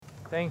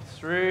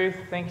Thanks, Ruth.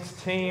 Thanks,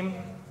 team.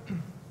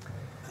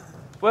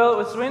 Well, it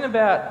was when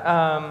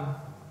about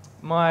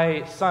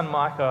my son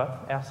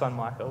Micah, our son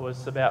Micah,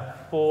 was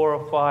about 4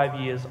 or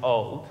 5 years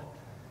old.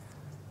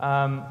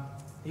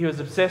 He was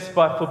obsessed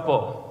by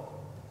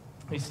football.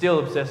 He's still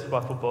obsessed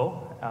by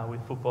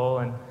football,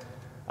 and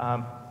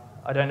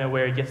I don't know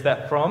where he gets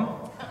that from.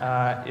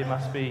 It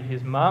must be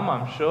his mum,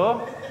 I'm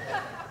sure.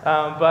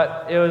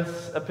 But it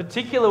was a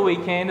particular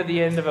weekend at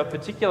the end of a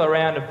particular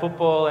round of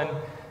football,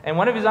 and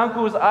one of his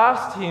uncles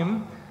asked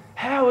him,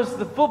 "How is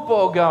the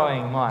football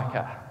going,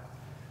 Micah?"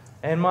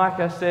 And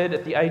Micah said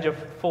at the age of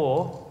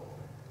 4,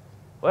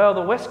 "Well,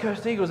 the West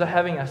Coast Eagles are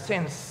having a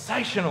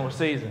sensational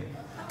season."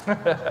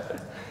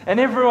 And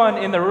everyone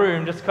in the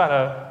room just kind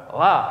of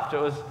laughed.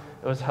 It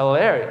was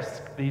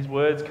hilarious, these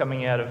words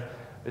coming out of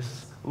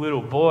this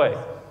little boy.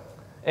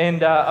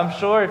 And I'm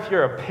sure if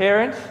you're a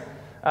parent,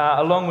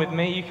 along with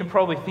me, you can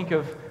probably think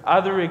of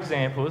other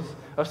examples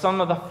of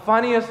some of the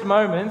funniest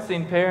moments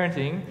in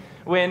parenting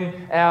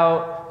when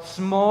our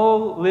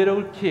small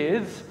little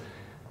kids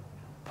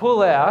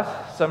pull out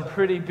some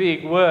pretty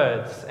big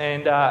words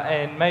and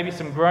maybe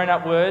some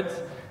grown-up words.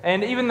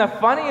 And even the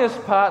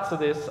funniest parts of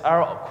this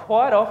are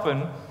quite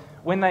often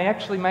when they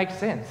actually make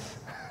sense,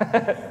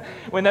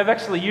 when they've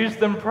actually used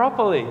them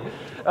properly,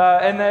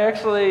 and they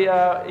actually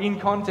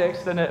in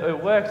context and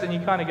it works, and you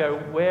kind of go,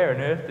 where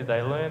on earth did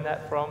they learn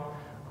that from?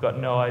 I've got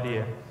no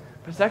idea.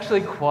 But it's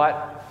actually quite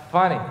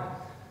funny.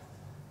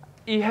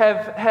 You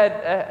have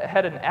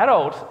had an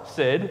adult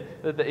said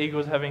that the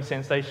Eagles are having a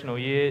sensational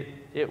year,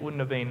 it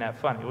wouldn't have been that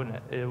funny, wouldn't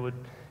it?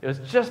 It was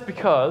just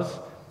because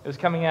it was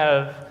coming out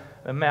of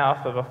the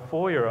mouth of a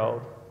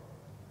 4-year-old.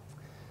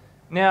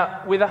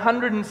 Now, with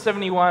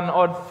 171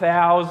 odd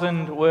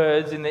thousand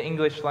words in the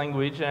English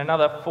language and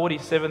another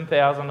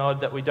 47,000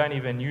 odd that we don't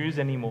even use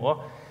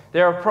anymore,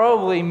 there are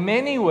probably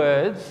many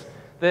words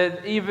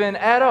that even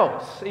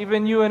adults,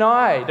 even you and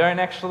I, don't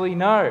actually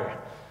know.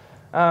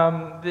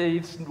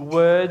 These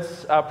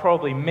words are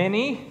probably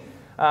many.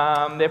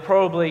 They're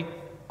probably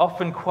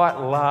often quite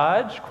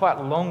large, quite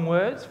long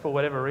words for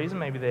whatever reason.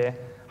 Maybe they're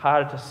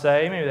harder to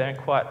say, maybe they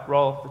don't quite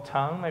roll off the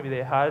tongue, maybe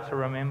they're harder to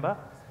remember.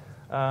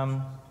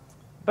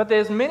 But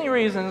there's many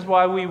reasons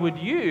why we would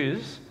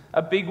use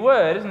a big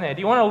word, isn't there?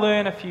 Do you want to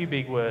learn a few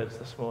big words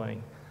this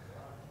morning?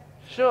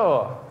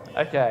 Sure.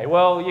 Okay,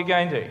 well, you're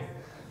going to.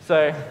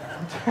 So,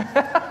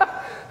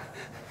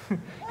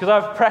 because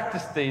I've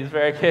practiced these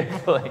very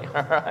carefully,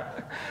 all right?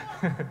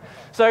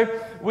 So,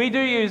 we do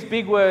use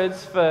big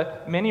words for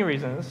many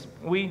reasons.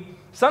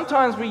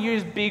 Sometimes we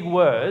use big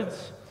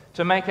words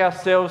to make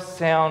ourselves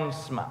sound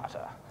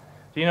smarter.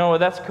 Do you know what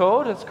that's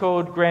called? It's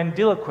called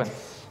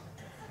grandiloquence.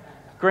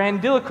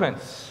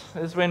 Grandiloquence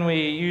is when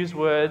we use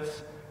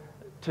words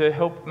to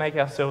help make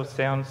ourselves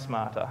sound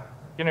smarter.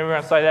 Can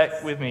everyone say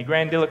that with me?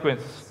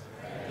 Grandiloquence.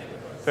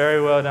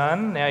 Very well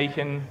done. Now you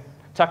can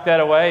tuck that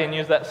away and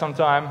use that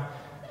sometime,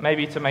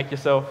 maybe to make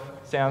yourself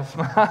sound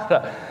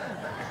smarter.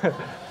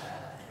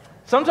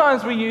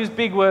 Sometimes we use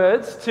big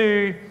words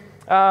to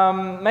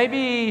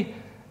maybe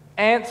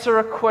answer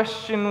a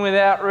question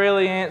without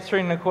really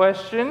answering the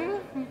question.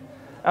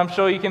 I'm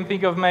sure you can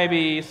think of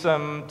maybe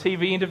some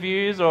TV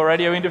interviews or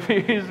radio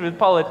interviews with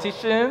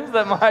politicians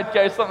that might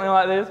go something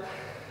like this.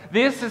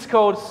 This is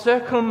called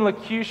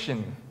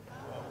circumlocution.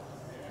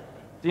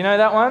 Do you know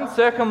that one?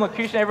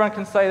 Circumlocution. Everyone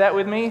can say that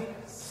with me.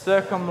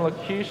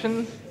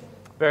 Circumlocution.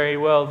 Very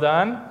well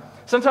done.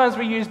 Sometimes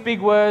we use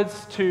big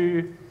words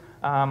to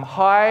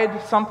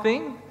hide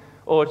something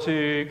or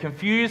to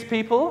confuse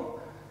people.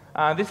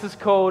 This is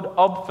called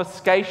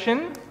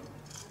obfuscation.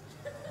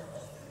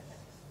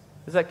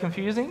 Is that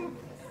confusing?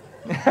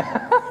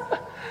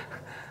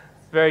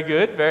 Very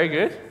good, very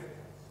good.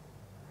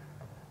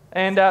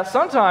 And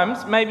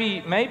sometimes,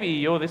 maybe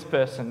you're this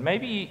person.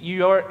 Maybe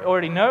you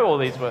already know all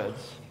these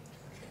words.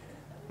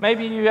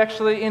 Maybe you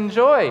actually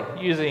enjoy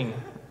using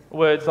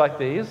words like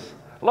these,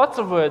 lots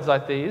of words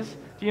like these.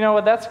 Do you know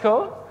what that's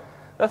called?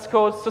 That's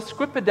called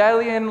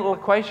sesquipedalian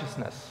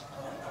loquaciousness.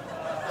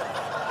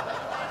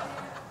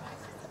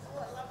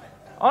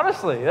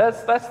 Honestly,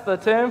 that's the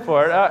term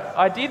for it.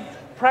 I did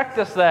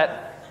practice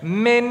that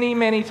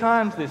many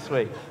times this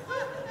week.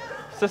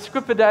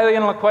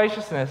 Sesquipedalian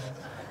loquaciousness.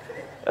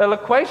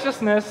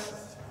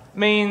 Loquaciousness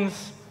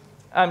means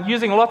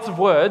using lots of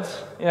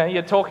words. You know,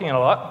 you're talking a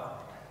lot.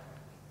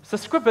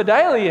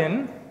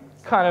 Sesquipedalian,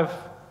 kind of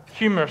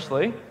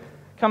humorously,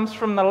 comes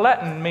from the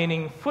Latin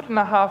meaning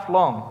 1.5 feet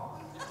long.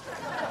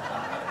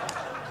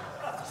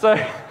 So,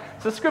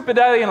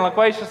 sesquipedalian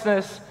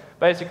loquaciousness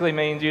basically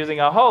means using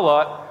a whole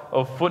lot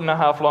of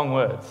 1.5 feet long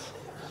words.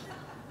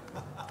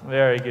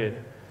 Very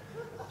good.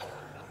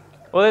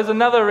 Well, there's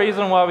another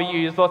reason why we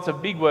use lots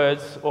of big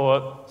words,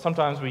 or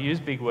sometimes we use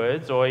big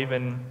words, or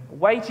even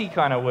weighty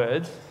kind of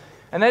words,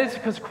 and that is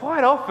because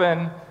quite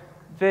often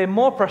they're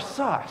more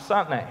precise,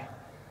 aren't they?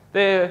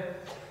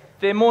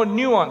 They're more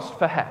nuanced,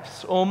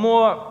 perhaps, or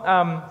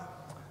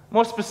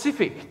more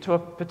specific to a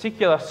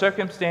particular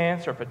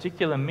circumstance or a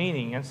particular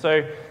meaning, and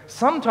so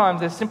sometimes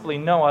there's simply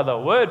no other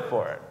word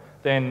for it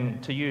than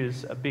to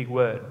use a big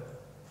word.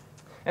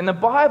 And the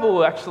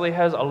Bible actually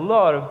has a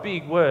lot of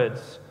big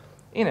words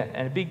in it,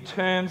 and big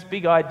terms,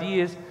 big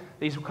ideas,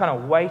 these kind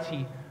of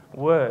weighty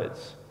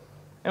words.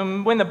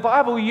 And when the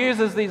Bible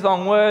uses these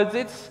long words,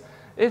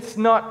 it's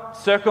not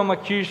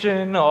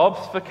circumlocution or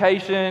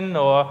obfuscation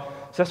or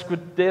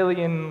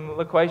sesquipedalian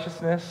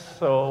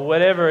loquaciousness or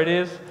whatever it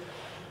is.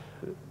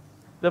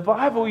 The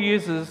Bible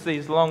uses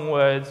these long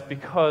words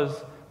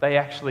because they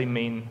actually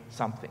mean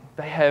something.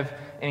 They have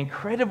an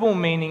incredible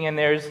meaning, and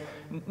there is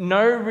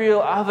no real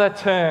other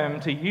term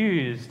to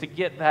use to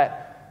get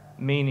that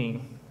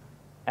meaning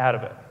out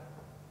of it.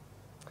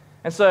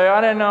 And so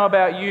I don't know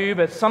about you,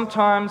 but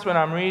sometimes when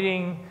I'm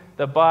reading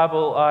the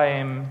Bible, I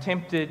am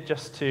tempted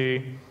just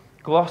to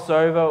gloss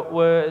over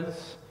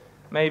words,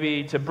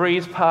 maybe to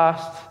breeze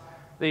past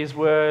these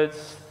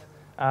words.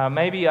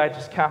 Maybe I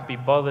just can't be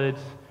bothered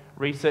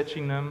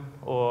researching them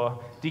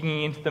or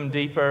digging into them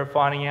deeper,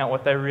 finding out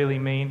what they really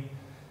mean.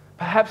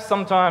 Perhaps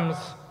sometimes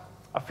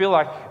I feel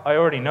like I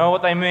already know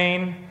what they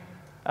mean,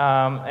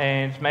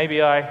 and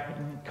maybe I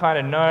kind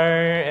of know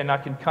and I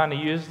can kind of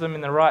use them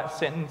in the right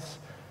sentence,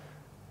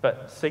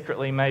 but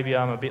secretly maybe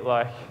I'm a bit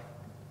like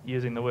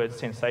using the word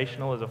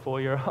sensational as a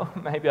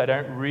 4-year-old. Maybe I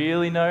don't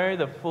really know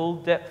the full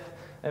depth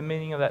and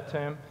meaning of that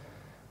term.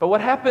 But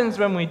what happens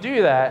when we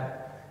do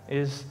that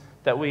is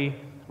that we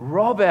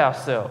rob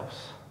ourselves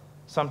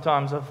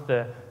sometimes of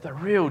the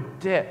real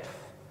depth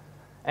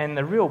and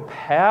the real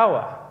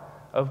power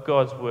of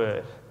God's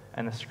Word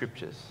and the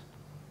Scriptures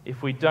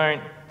if we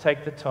don't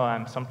take the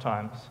time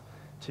sometimes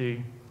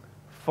to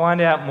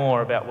find out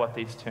more about what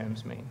these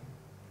terms mean.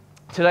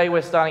 Today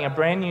we're starting a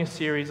brand new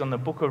series on the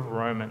book of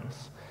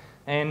Romans.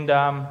 And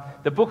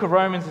the book of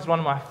Romans is one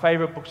of my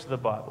favourite books of the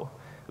Bible.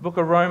 The book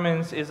of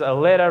Romans is a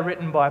letter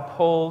written by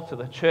Paul to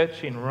the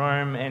church in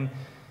Rome, and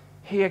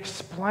he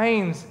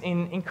explains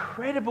in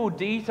incredible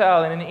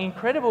detail and in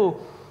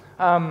incredible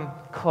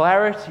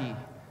clarity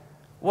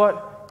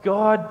what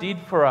God did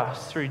for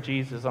us through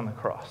Jesus on the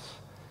cross,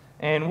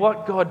 and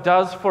what God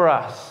does for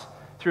us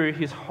through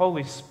his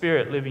Holy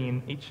Spirit living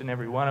in each and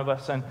every one of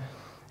us.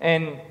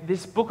 And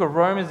this book of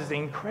Romans is an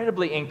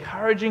incredibly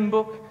encouraging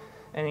book,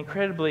 an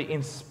incredibly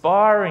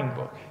inspiring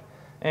book.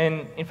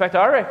 And in fact,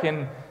 I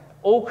reckon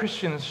all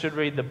Christians should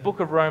read the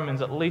book of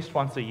Romans at least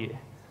once a year.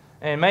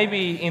 And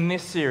maybe in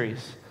this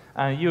series,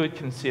 you would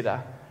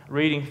consider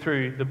reading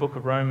through the book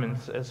of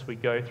Romans as we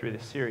go through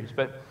this series.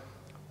 But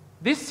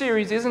this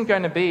series isn't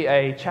going to be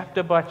a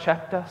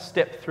chapter-by-chapter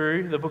step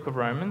through the book of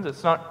Romans.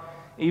 It's not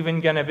even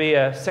going to be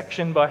a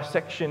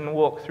section-by-section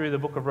walk through the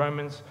book of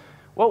Romans.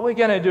 What we're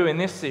going to do in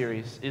this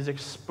series is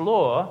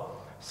explore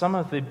some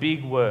of the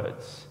big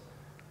words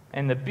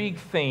and the big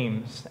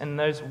themes and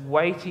those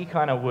weighty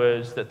kind of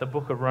words that the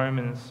book of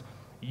Romans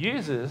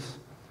uses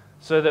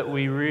so that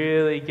we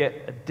really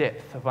get a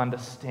depth of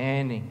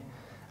understanding.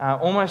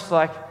 Almost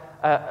like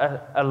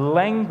a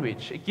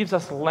language. It gives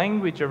us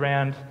language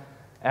around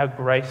our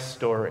grace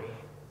story,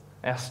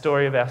 our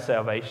story of our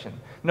salvation.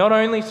 Not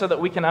only so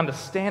that we can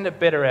understand it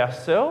better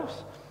ourselves,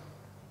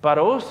 but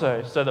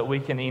also so that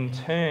we can in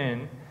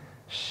turn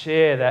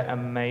share that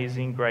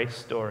amazing grace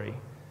story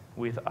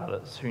with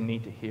others who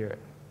need to hear it.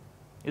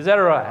 Is that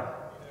all right?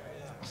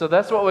 So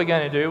that's what we're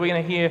going to do. We're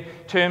going to hear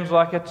terms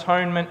like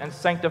atonement and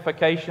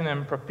sanctification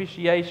and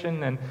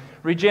propitiation and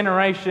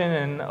regeneration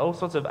and all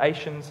sorts of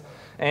Asians.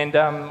 And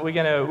we're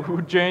going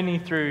to journey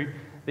through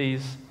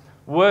these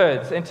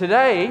words. And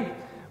today,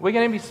 we're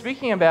going to be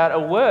speaking about a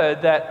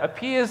word that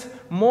appears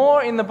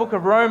more in the book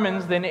of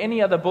Romans than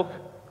any other book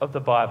of the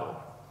Bible.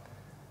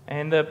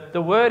 And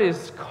the word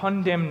is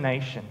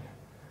condemnation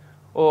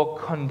or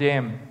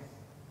condemn.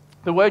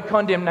 The word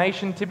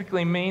condemnation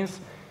typically means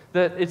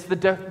that it's the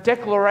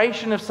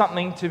declaration of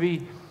something to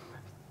be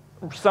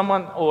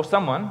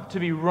someone to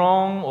be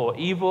wrong or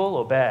evil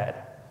or bad.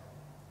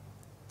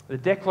 The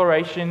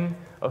declaration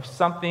of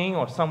something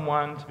or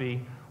someone to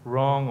be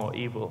wrong or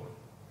evil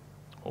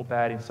or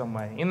bad in some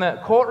way. In the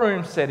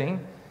courtroom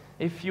setting,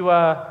 if you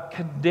are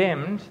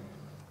condemned,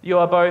 you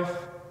are both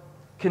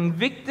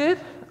convicted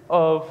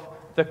of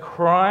the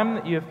crime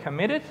that you have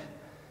committed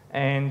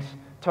and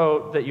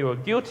told that you are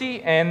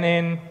guilty, and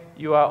then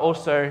you are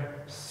also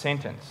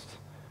sentenced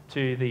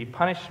to the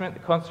punishment, the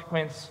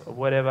consequence of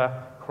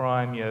whatever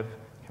crime you have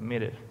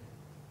committed.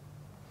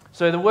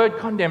 So the word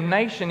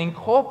condemnation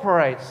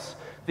incorporates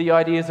the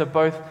ideas of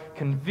both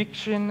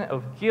conviction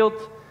of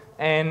guilt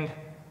and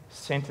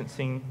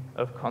sentencing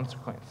of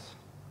consequence.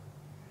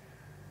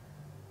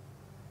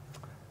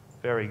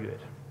 Very good.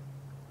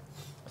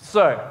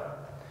 So,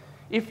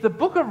 if the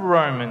book of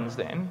Romans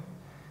then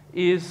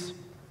is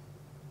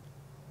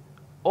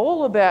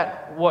all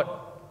about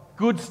what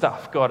good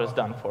stuff God has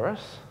done for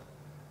us,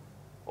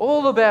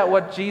 all about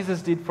what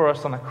Jesus did for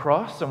us on the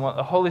cross and what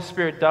the Holy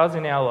Spirit does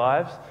in our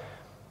lives,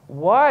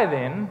 why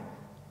then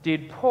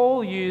did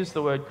Paul use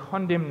the word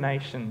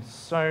condemnation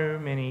so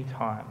many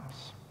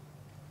times?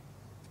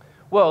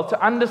 Well,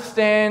 to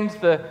understand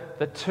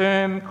the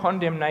term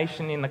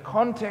condemnation in the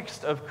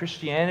context of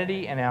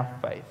Christianity and our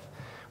faith,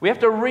 we have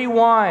to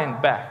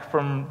rewind back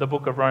from the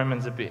book of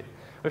Romans a bit.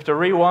 We have to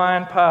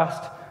rewind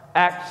past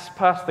Acts,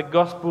 past the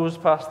Gospels,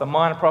 past the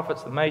minor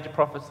prophets, the major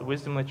prophets, the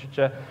wisdom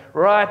literature,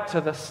 right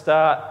to the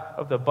start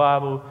of the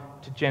Bible,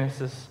 to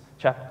Genesis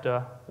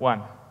chapter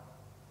 1.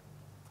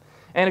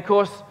 And of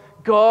course,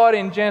 God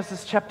in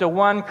Genesis chapter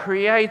 1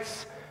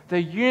 creates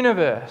the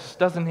universe,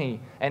 doesn't he?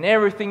 And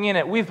everything in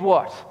it with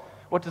what?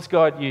 What does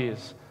God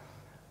use?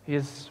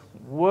 His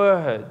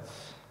words.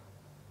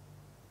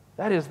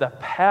 That is the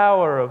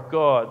power of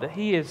God, that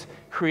he has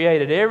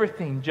created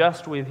everything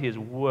just with his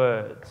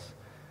words.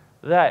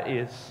 That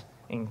is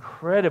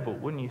incredible,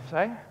 wouldn't you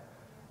say?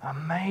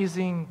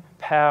 Amazing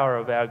power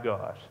of our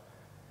God.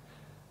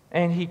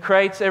 And he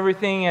creates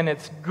everything and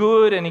it's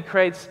good, and he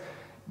creates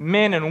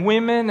men and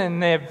women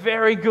and they're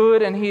very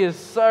good, and he is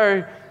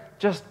so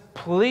just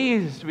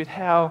pleased with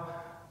how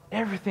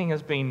everything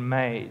has been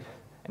made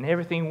and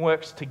everything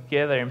works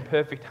together in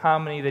perfect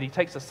harmony, that he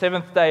takes the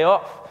seventh day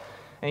off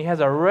and he has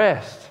a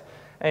rest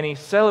and he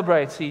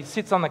celebrates. He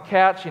sits on the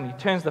couch and he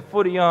turns the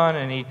footy on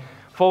and he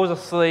falls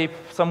asleep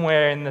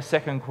somewhere in the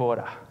second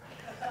quarter.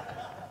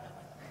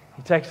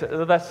 He takes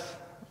it.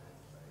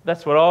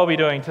 That's what I'll be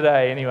doing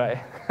today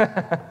anyway.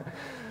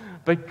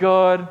 But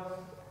God,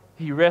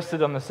 he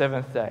rested on the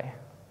seventh day.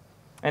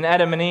 And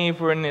Adam and Eve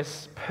were in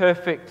this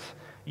perfect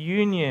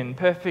union,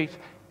 perfect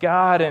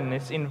garden,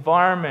 this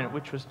environment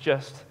which was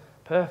just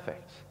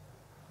perfect.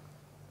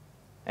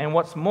 And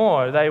what's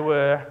more, they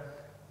were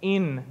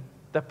in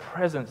the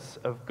presence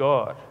of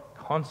God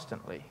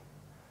constantly.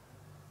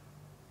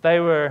 They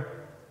were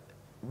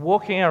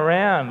walking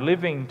around,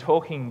 living,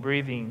 talking,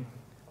 breathing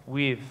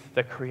with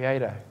the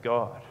Creator,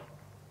 God.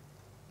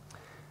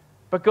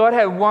 But God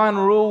had one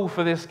rule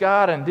for this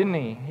garden, didn't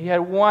he? He had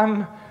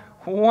one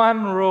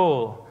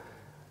rule.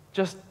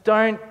 Just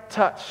don't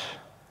touch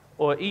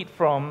or eat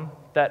from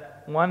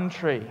that one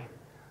tree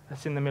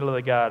that's in the middle of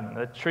the garden,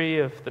 the tree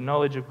of the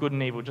knowledge of good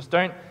and evil. Just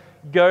don't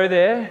go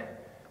there.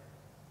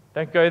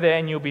 Don't go there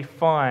and you'll be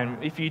fine.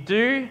 If you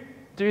do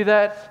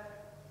that,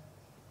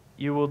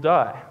 you will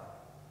die.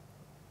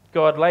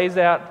 God lays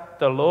out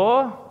the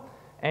law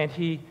and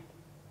he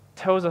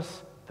tells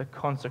us the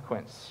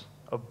consequence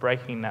of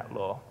breaking that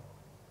law.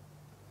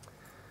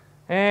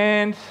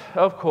 And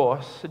of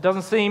course, it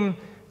doesn't seem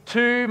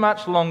too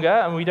much longer,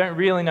 and we don't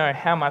really know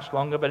how much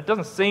longer, but it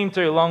doesn't seem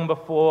too long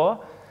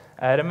before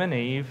Adam and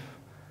Eve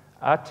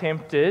are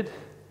tempted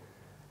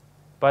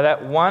by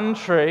that one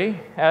tree.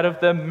 Out of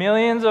the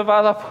millions of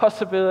other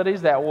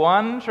possibilities, that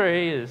one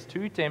tree is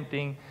too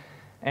tempting,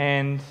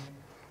 and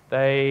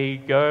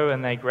they go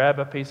and they grab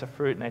a piece of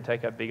fruit and they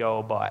take a big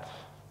old bite.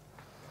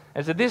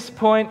 It's at this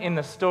point in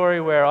the story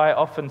where I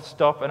often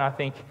stop and I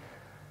think,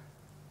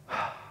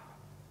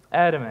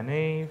 Adam and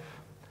Eve,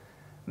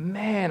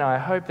 man, I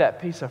hope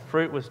that piece of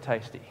fruit was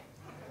tasty.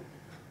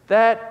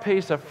 That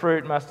piece of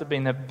fruit must have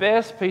been the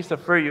best piece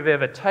of fruit you've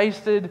ever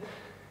tasted.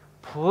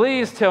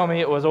 Please tell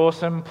me it was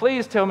awesome.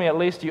 Please tell me at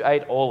least you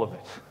ate all of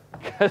it.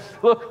 Because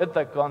look at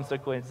the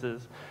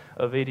consequences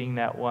of eating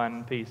that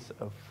one piece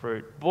of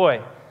fruit.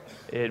 Boy,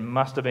 it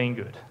must have been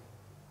good.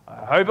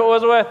 I hope it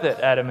was worth it,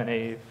 Adam and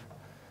Eve.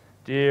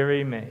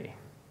 Dearie me.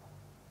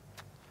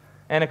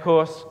 And of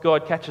course,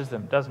 God catches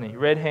them, doesn't he?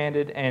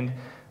 Red-handed, and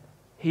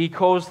he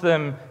calls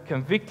them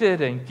convicted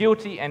and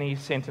guilty, and he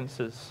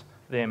sentences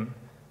them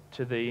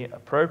to the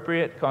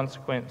appropriate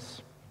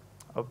consequence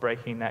of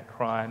breaking that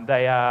crime.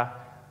 They are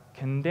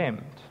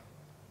condemned.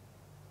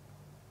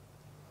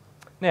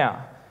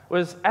 Now,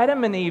 was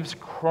Adam and Eve's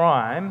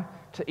crime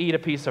to eat a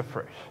piece of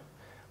fruit?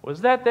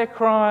 Was that their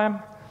crime?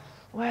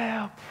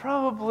 Well,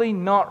 probably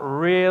not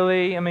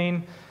really. I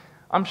mean,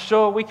 I'm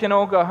sure we can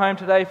all go home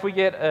today. If we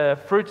get a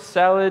fruit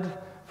salad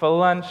for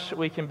lunch,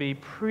 we can be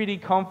pretty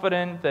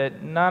confident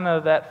that none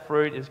of that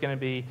fruit is going to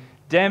be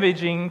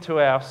damaging to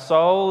our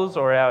souls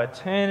or our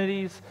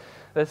eternities.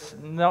 It's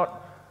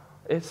not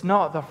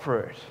the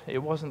fruit. It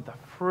wasn't the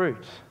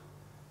fruit.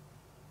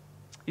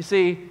 You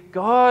see,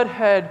 God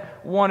had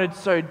wanted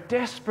so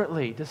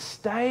desperately to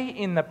stay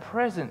in the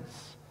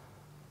presence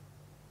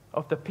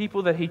of the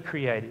people that he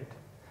created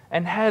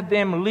and had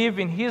them live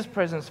in his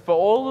presence for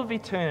all of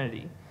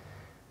eternity,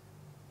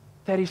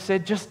 that he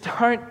said, just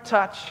don't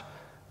touch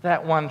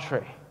that one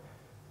tree.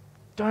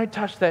 Don't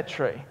touch that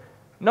tree.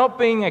 Not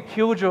being a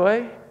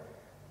killjoy,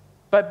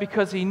 but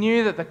because he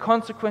knew that the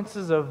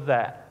consequences of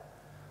that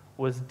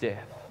was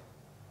death.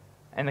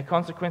 And the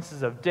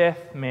consequences of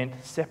death meant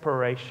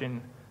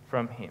separation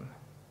from him.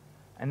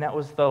 And that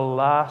was the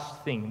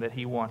last thing that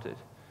he wanted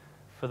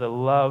for the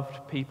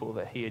loved people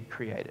that he had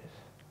created.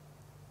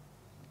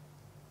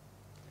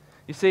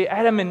 You see,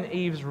 Adam and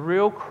Eve's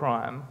real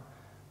crime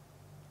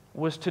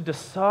was to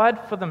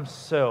decide for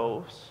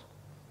themselves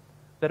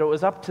that it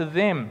was up to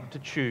them to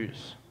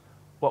choose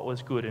what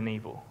was good and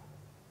evil,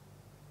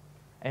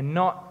 and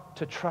not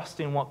to trust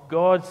in what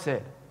God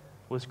said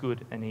was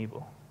good and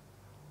evil.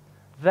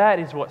 That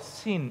is what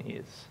sin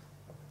is.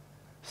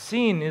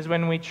 Sin is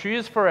when we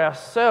choose for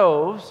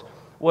ourselves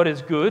what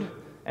is good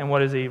and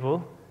what is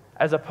evil,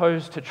 as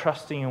opposed to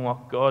trusting in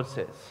what God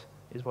says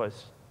is what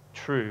is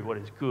true, what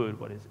is good,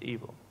 what is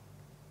evil.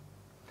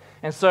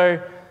 And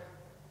so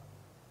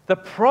the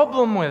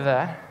problem with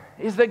that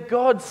is that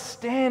God's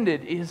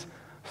standard is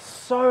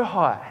so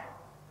high.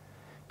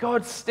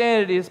 God's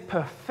standard is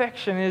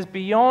perfection, is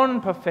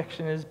beyond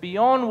perfection, is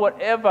beyond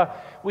whatever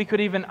we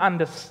could even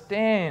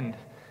understand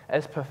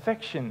as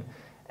perfection.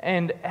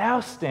 And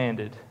our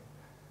standard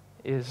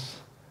is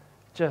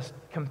just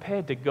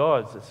compared to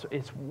God's,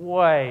 it's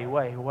way,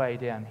 way, way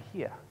down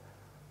here.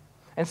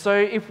 And so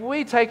if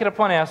we take it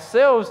upon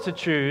ourselves to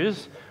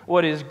choose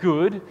what is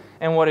good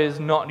and what is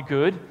not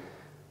good,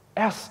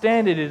 our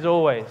standard is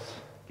always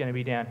going to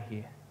be down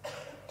here.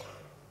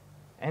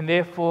 And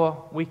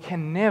therefore, we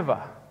can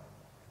never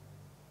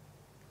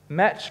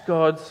match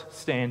God's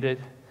standard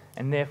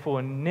and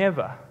therefore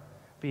never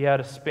be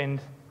able to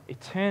spend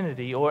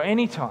eternity or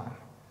any time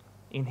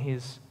in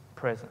His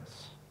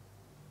presence.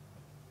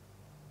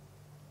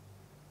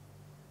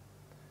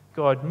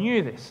 God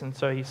knew this, and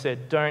so He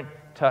said, don't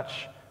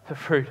touch the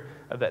fruit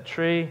of that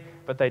tree,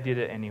 but they did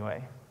it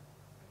anyway.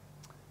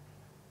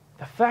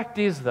 The fact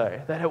is,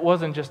 though, that it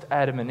wasn't just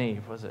Adam and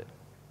Eve, was it?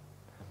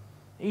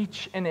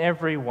 Each and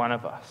every one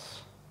of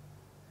us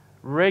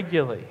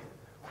regularly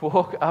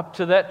walk up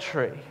to that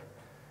tree,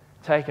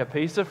 take a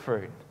piece of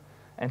fruit,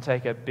 and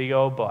take a big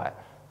old bite.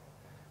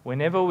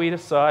 Whenever we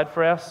decide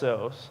for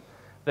ourselves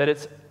that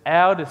it's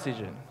our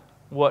decision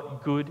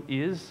what good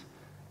is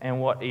and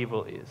what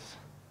evil is,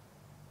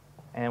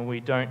 and we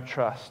don't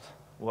trust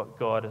what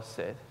God has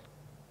said.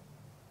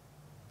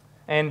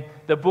 And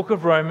the book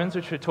of Romans,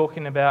 which we're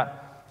talking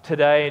about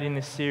today and in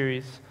this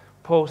series,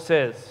 Paul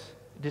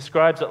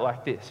describes it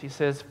like this. He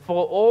says,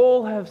 "For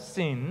all have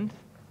sinned,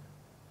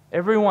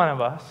 every one of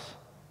us,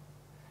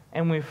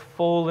 and we've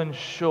fallen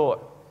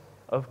short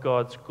of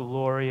God's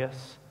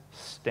glorious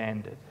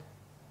standard."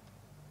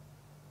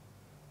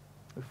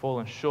 We've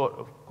fallen short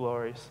of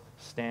glorious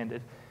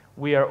standard.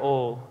 We are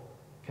all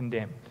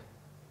condemned.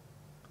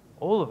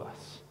 All of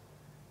us.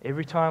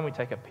 Every time we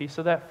take a piece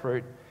of that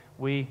fruit,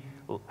 we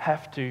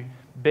have to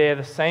bear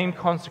the same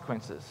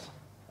consequences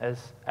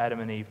as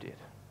Adam and Eve did.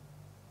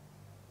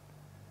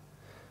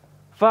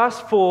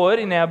 Fast forward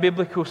in our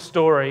biblical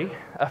story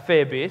a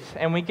fair bit,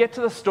 and we get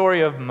to the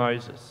story of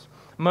Moses.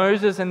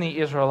 Moses and the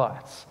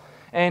Israelites.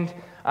 And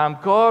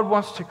God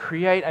wants to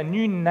create a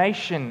new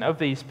nation of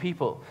these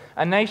people.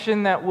 A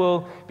nation that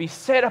will be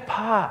set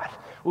apart,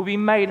 will be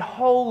made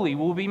holy,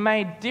 will be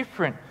made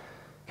different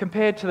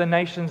compared to the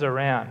nations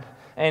around.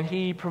 And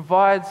He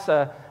provides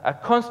a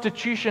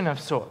constitution of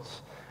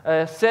sorts,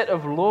 a set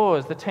of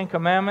laws, the Ten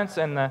Commandments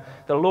and the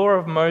law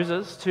of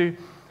Moses, to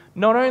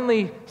not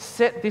only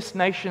set this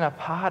nation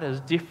apart as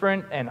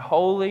different and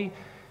holy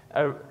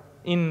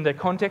in the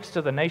context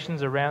of the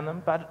nations around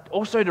them, but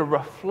also to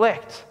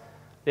reflect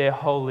their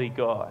holy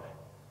God.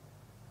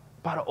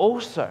 But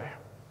also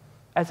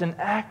as an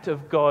act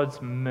of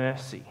God's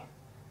mercy. Do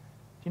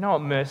you know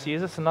what mercy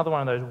is? It's another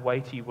one of those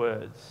weighty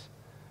words.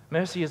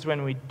 Mercy is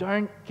when we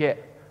don't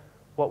get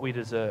what we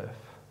deserve.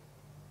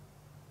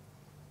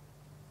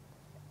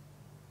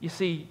 You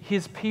see,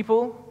 His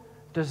people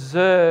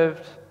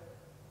deserved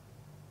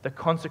the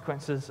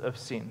consequences of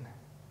sin.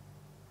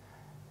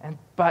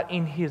 But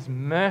in His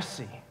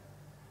mercy,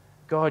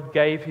 God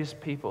gave His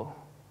people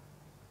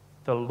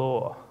the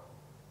law,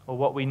 or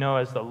what we know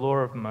as the law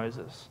of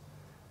Moses,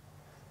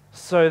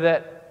 so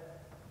that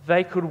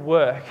they could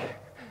work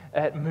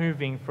at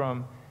moving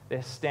from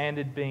their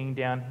standard being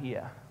down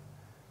here,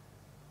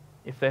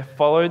 if they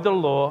followed the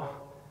law,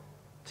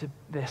 to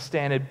their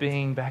standard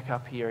being back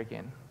up here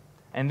again,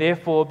 and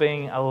therefore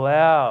being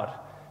allowed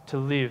to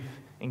live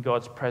in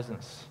God's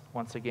presence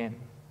once again.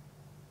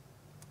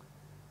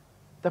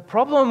 The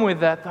problem with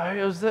that,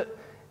 though, is that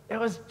it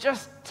was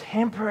just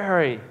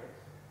temporary.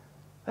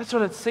 That's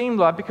what it seemed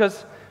like,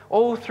 because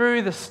all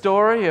through the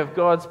story of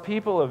God's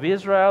people of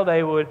Israel,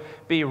 they would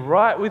be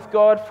right with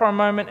God for a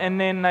moment, and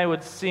then they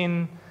would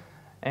sin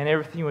and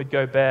everything would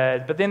go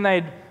bad. But then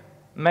they'd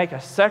make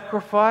a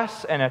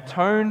sacrifice and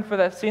atone for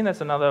that sin. That's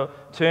another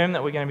term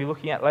that we're going to be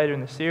looking at later in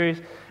the series.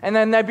 And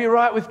then they'd be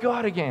right with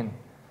God again.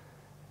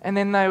 And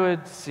then they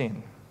would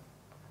sin.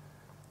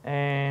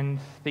 And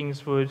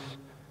things would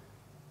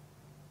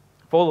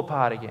fall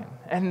apart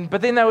again.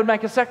 But then they would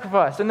make a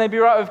sacrifice and they'd be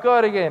right with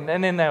God again.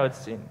 And then they would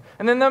sin.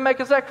 And then they'd make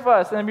a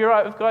sacrifice and they'd be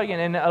right with God again.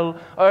 And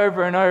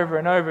over and over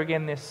and over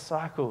again, this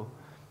cycle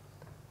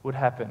would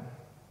happen.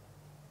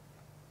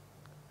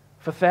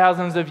 For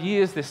thousands of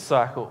years, this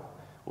cycle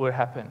would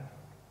happen,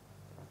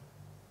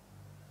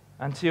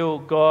 until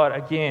God,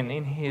 again,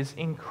 in His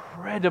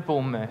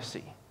incredible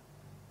mercy,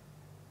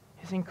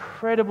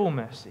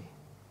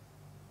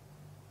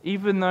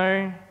 even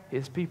though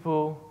His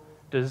people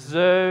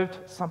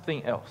deserved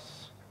something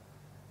else,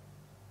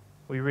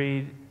 we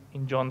read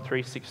in John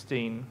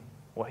 3:16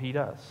 what He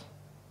does,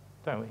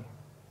 don't we?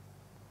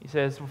 He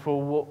says,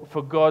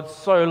 for God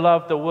so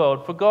loved the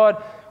world, for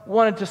God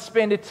wanted to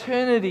spend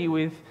eternity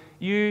with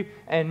you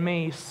and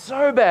me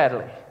so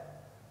badly,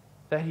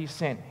 that He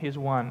sent His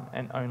one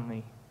and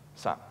only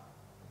Son,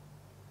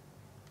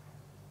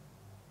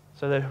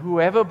 so that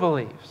whoever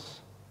believes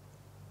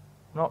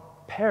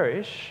not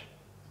perish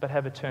but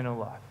have eternal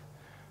life.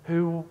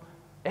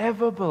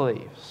 Whoever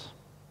believes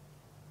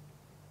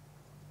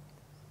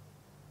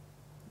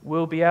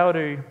we'll be able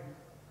to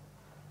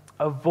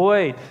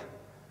avoid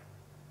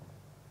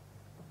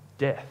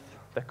death,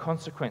 the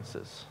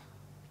consequences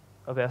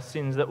of our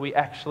sins that we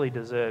actually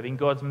deserve. In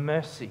God's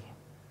mercy,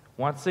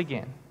 once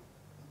again,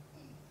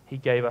 He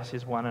gave us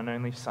His one and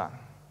only Son.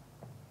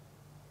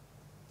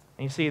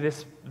 And you see,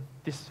 this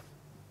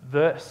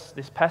verse,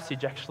 this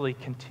passage actually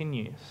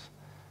continues.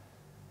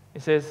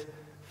 It says,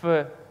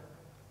 for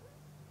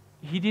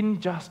He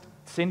didn't just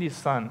send His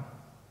Son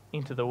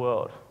into the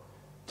world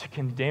to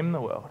condemn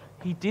the world.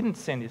 He didn't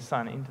send His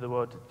Son into the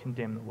world to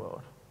condemn the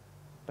world,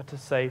 but to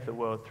save the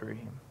world through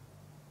Him.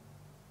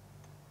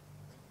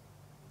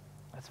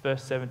 That's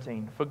verse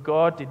 17. For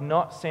God did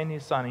not send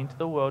His Son into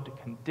the world to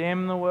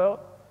condemn the world.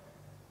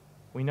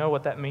 We know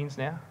what that means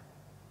now,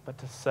 but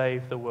to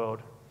save the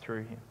world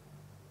through Him.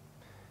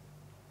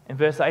 In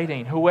verse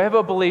 18,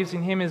 whoever believes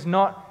in Him is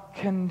not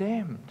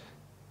condemned.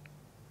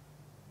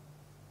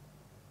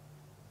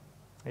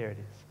 There it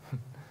is.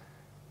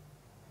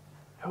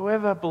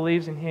 Whoever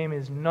believes in Him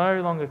is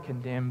no longer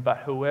condemned, but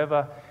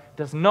whoever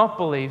does not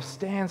believe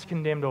stands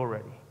condemned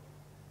already,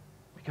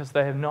 because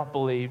they have not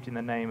believed in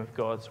the name of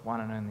God's one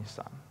and only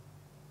Son.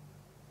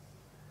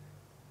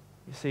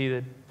 You see,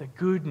 the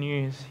good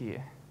news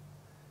here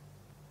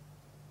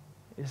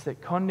is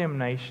that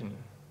condemnation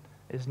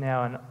is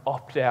now an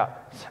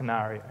opt-out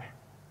scenario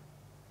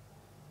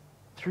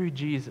through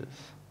Jesus.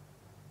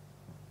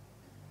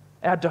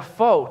 Our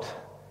default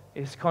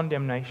is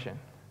condemnation,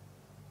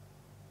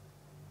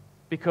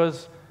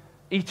 because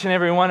each and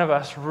every one of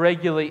us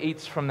regularly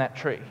eats from that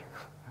tree.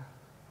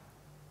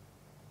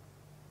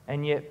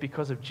 And yet,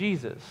 because of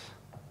Jesus,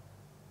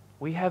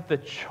 we have the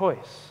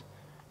choice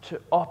to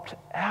opt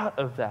out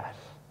of that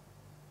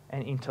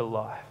and into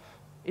life.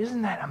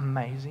 Isn't that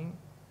amazing?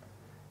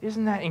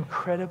 Isn't that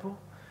incredible,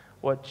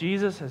 what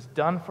Jesus has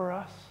done for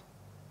us?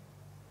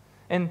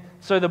 And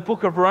so the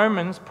book of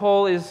Romans,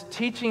 Paul is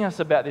teaching us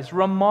about this,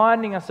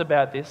 reminding us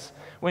about this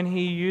when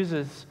he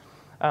uses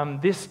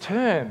this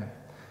term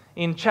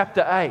in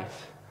chapter 8.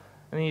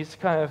 And these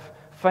kind of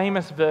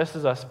famous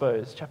verses, I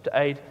suppose, chapter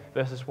 8,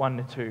 verses 1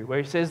 to 2,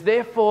 where he says,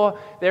 therefore,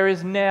 there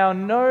is now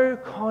no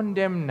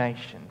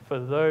condemnation for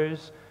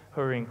those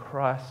who are in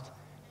Christ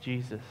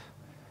Jesus.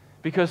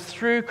 Because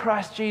through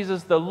Christ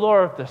Jesus, the law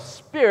of the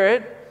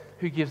Spirit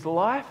who gives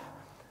life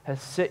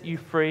has set you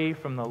free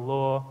from the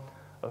law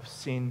of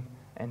sin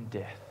and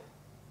death.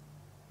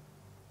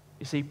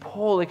 You see,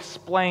 Paul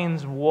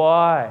explains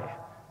why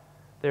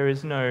there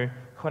is no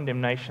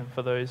condemnation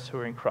for those who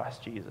are in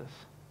Christ Jesus.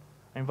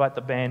 I invite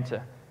the band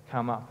to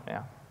come up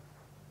now.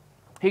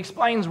 He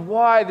explains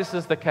why this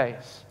is the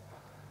case.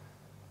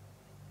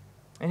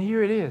 And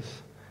here it is.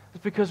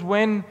 It's because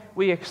when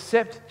we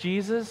accept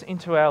Jesus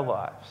into our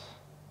lives,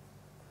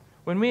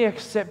 when we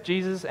accept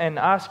Jesus and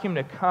ask Him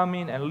to come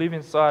in and live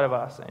inside of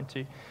us and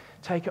to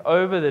take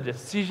over the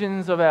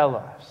decisions of our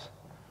lives,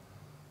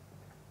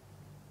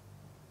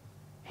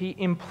 He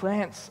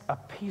implants a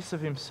piece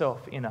of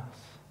Himself in us.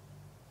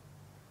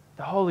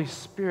 The Holy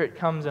Spirit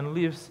comes and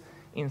lives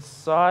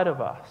inside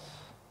of us.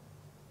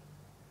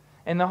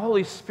 And the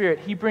Holy Spirit,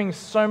 He brings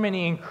so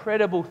many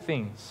incredible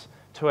things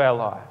to our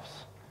lives.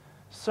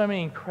 So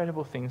many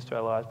incredible things to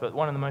our lives. But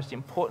one of the most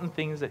important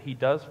things that He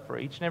does for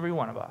each and every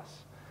one of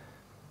us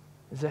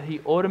is that He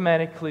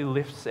automatically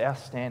lifts our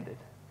standard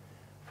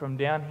from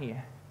down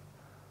here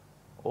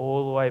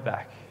all the way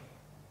back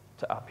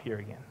to up here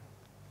again.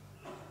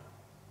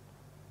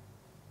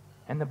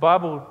 And the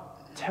Bible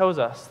tells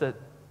us that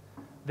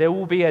there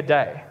will be a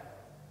day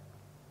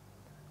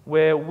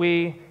where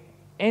we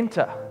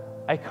enter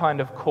a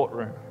kind of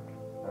courtroom.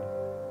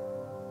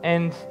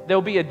 And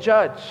there'll be a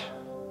judge,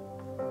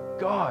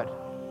 God.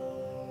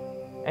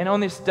 And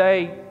on this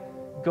day,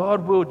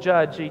 God will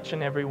judge each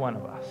and every one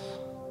of us.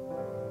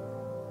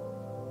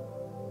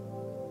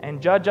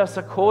 And judge us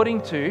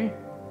according to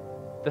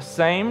the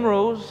same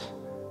rules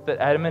that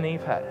Adam and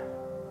Eve had.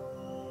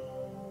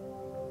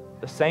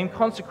 The same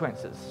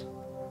consequences.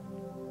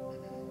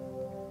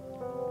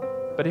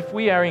 But if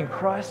we are in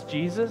Christ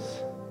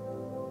Jesus,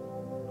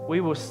 we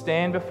will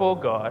stand before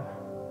God,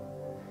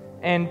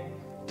 and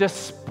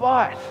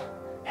despite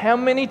how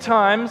many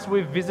times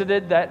we've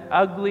visited that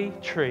ugly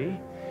tree,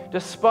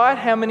 despite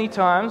how many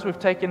times we've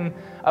taken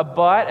a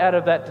bite out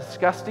of that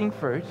disgusting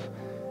fruit,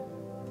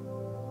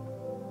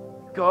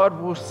 God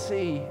will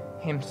see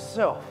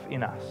Himself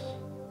in us.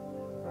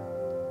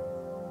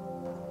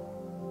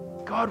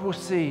 God will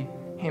see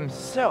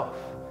Himself,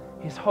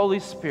 His Holy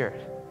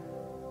Spirit,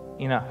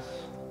 in us.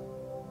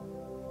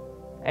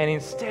 And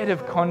instead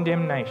of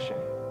condemnation,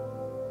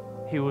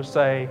 He will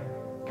say,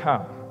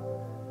 come,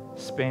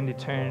 spend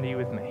eternity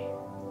with me.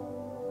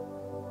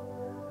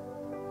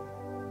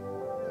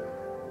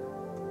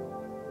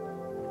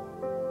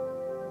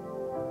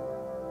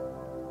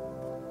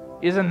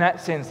 Isn't that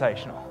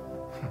sensational?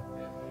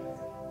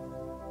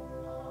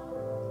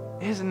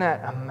 Isn't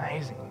that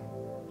amazing?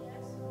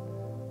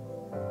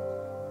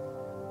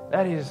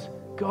 That is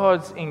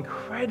God's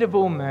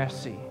incredible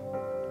mercy.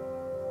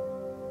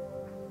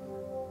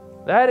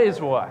 That is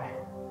why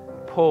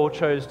Paul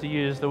chose to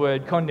use the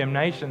word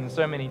condemnation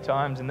so many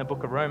times in the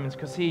book of Romans,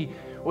 because he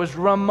was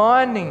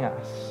reminding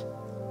us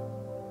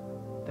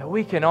that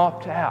we can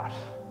opt out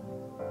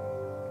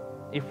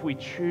if we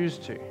choose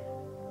to.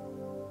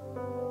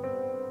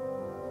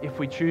 If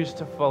we choose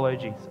to follow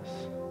Jesus.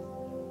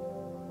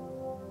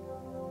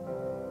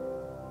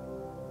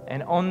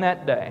 And on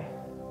that day,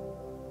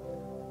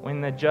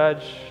 when the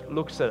judge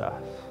looks at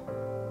us,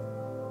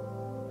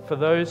 for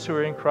those who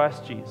are in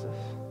Christ Jesus,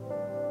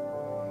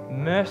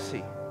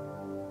 mercy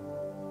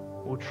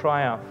will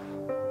triumph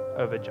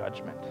over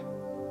judgment.